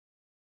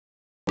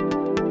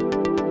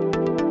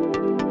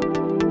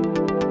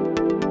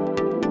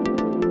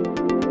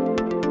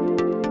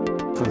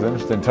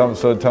is interesting.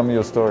 Tell me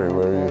your story.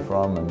 Where are you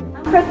from? And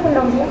I'm from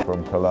Colombia.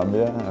 From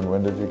Colombia. And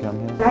when did you come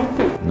here?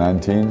 19.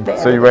 19?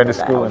 So you went to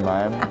school in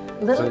Miami?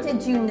 Little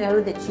did you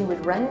know that you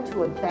would run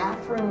into a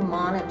bathroom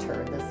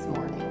monitor this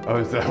morning. Oh,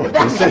 is that what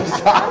this is?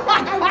 I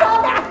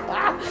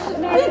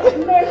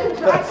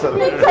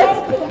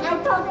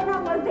told her I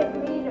was a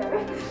leader.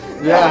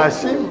 Yeah,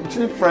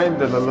 she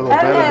framed it a little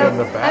better than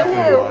the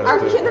bathroom. Our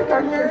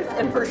kindergartners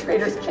and first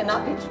graders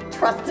cannot be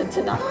trusted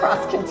to not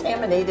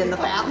cross-contaminate in the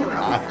bathroom.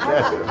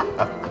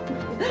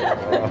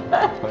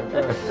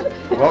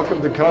 Okay.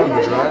 Welcome to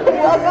COVID, right?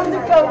 Welcome to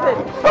COVID.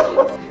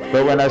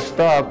 But when I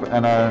stop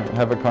and I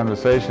have a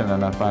conversation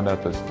and I find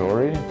out the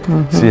story,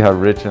 see how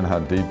rich and how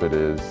deep it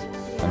is,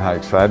 and how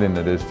exciting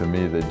it is to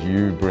me that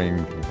you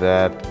bring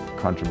that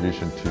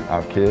contribution to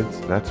our kids,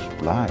 that's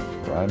life,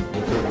 right?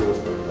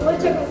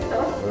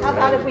 How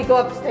about if we go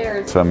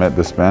upstairs? So I met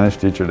the Spanish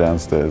teacher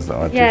downstairs, the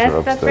art teacher upstairs.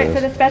 Yes, that's right.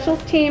 So the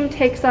specials team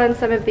takes on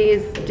some of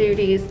these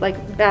duties,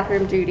 like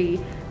bathroom duty,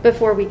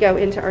 before we go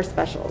into our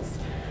specials.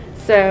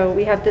 So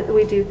we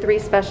do 3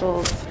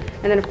 specials,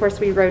 and then of course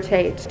we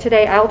rotate.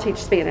 Today I'll teach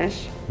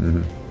Spanish,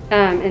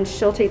 and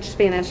she'll teach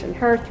Spanish in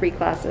her 3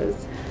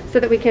 classes, so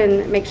that we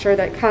can make sure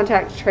that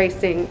contact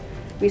tracing,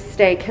 we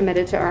stay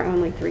committed to our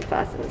only 3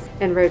 classes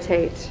and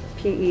rotate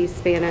PE,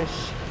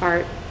 Spanish,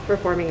 art,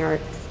 performing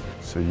arts.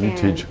 So you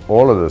teach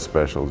all of the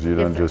specials, you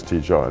don't just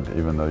teach art,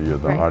 even though you're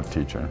the art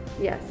teacher.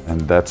 Yes. And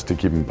that's to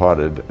keep them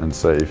potted and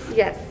safe.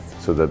 Yes.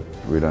 So that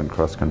we don't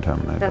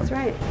cross-contaminate them. That's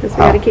right, because we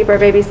got to keep our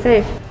babies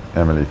safe.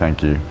 Emily,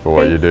 thank you for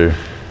what you do.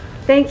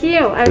 Thank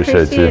you, I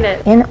appreciate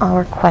it. In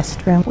our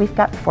quest room, we've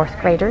got 4th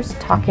graders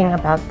talking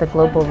about the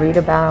Global Read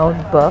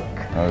Aloud book,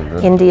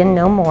 Indian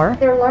No More.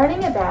 They're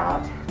learning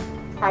about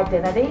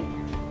identity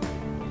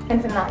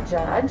and to not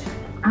judge.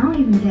 I don't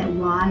even get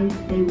why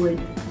they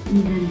would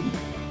even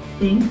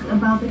think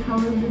about the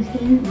color of the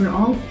skin. We're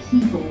all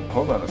people.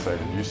 Hold on a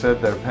second. You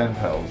said they're pen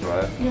pals,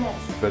 right? Yes.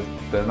 But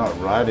they're not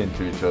writing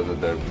to each other.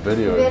 They're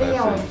video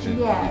messaging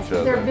yes, each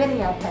other. they're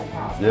video pen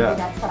pals. Yeah. Maybe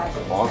that's what I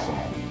should Awesome.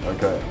 say.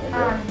 Okay.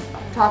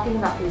 Talking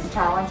about these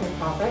challenging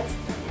topics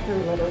through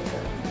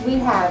literature. We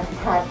have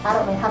had, I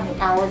don't know how many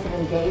hours of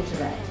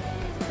engagement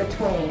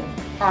between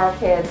our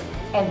kids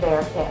and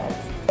their kids.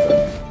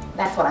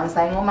 That's what I'm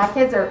saying. Well, my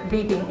kids are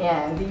beeping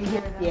in. Do you hear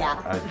that? Yeah.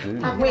 I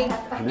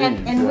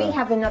do. We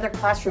have another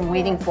classroom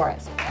waiting for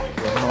us.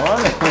 Good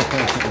morning.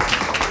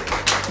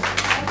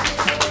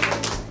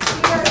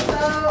 We are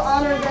so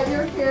honored that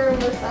you're here, and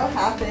we're so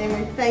happy, and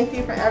we thank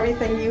you for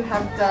everything you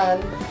have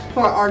done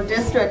for our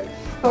district.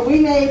 But we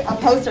made a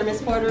poster,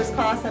 Miss Porter's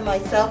class and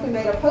myself, we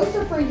made a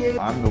poster for you.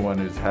 I'm the one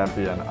who's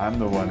happy and I'm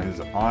the one who's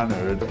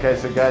honored. Okay,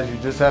 so guys, you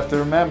just have to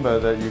remember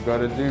that you got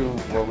to do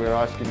what we're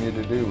asking you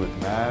to do with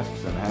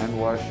masks and hand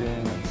washing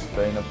and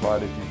staying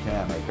apart if you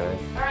can, okay?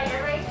 All right,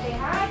 everybody say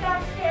hi,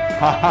 Dr.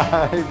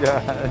 Hi,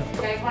 guys.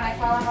 You guys want to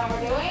tell them what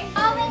we're doing?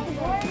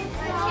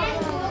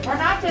 We're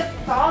not just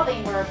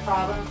solving word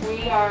problems,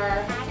 we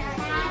are...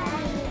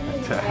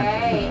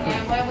 Okay,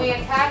 and when we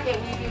attack it,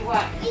 we do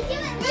what? We do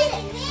it with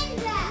a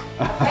ninja.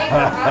 Okay, so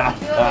how do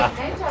we do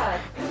it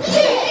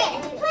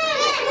with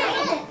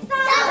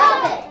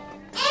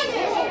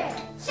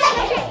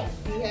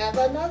ninjas? We have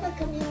another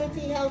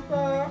community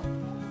helper.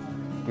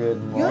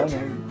 Good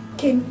morning.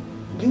 Can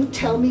you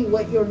tell me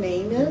what your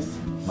name is?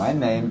 My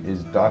name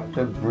is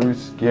Dr.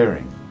 Bruce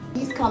Gearing.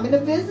 He's coming to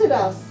visit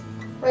us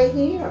right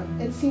here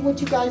and see what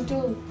you guys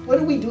do. What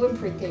do we do in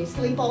pre-K?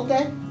 Sleep all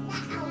day?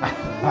 We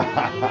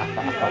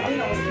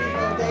don't sleep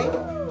all day.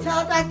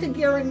 Tell Dr.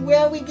 Gearing, where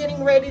are we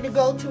getting ready to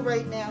go to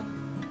right now?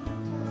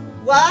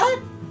 What?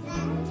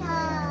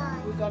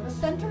 Center. We're going to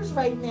Centers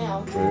right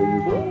now. Where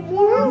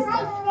are you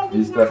from?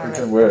 East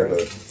African, where?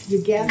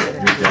 Uganda. You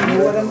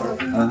know what I'm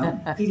talking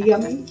about? Idi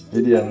Amin.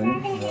 Idi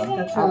Amin. Yeah.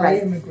 That's where I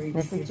immigrated.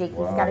 Mrs. Jakey's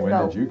Wow, got to when go.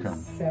 did you come?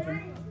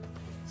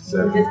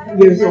 7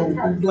 years old.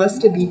 I'm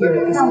blessed to be here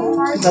at this school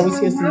because I was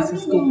here since the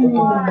school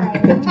opened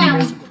 15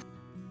 years ago.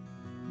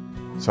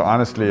 So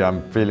honestly,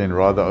 I'm feeling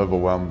rather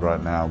overwhelmed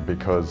right now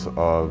because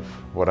of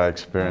what I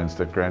experienced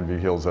at Grandview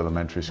Hills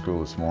Elementary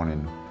School this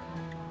morning.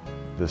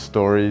 The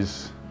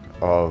stories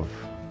of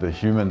the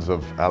humans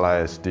of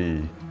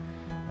LISD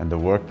and the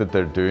work that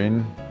they're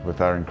doing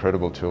with our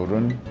incredible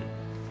children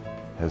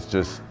has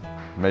just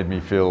made me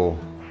feel,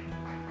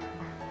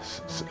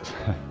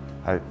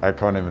 I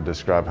can't even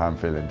describe how I'm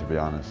feeling, to be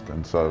honest.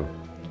 And so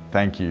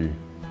thank you,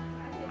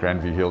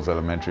 Grandview Hills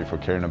Elementary, for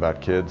caring about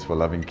kids, for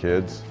loving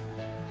kids,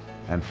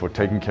 and for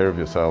taking care of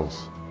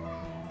yourselves.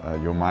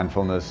 Your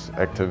mindfulness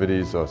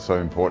activities are so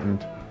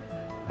important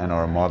and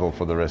are a model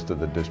for the rest of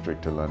the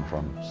district to learn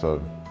from.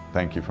 So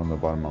thank you from the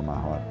bottom of my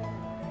heart.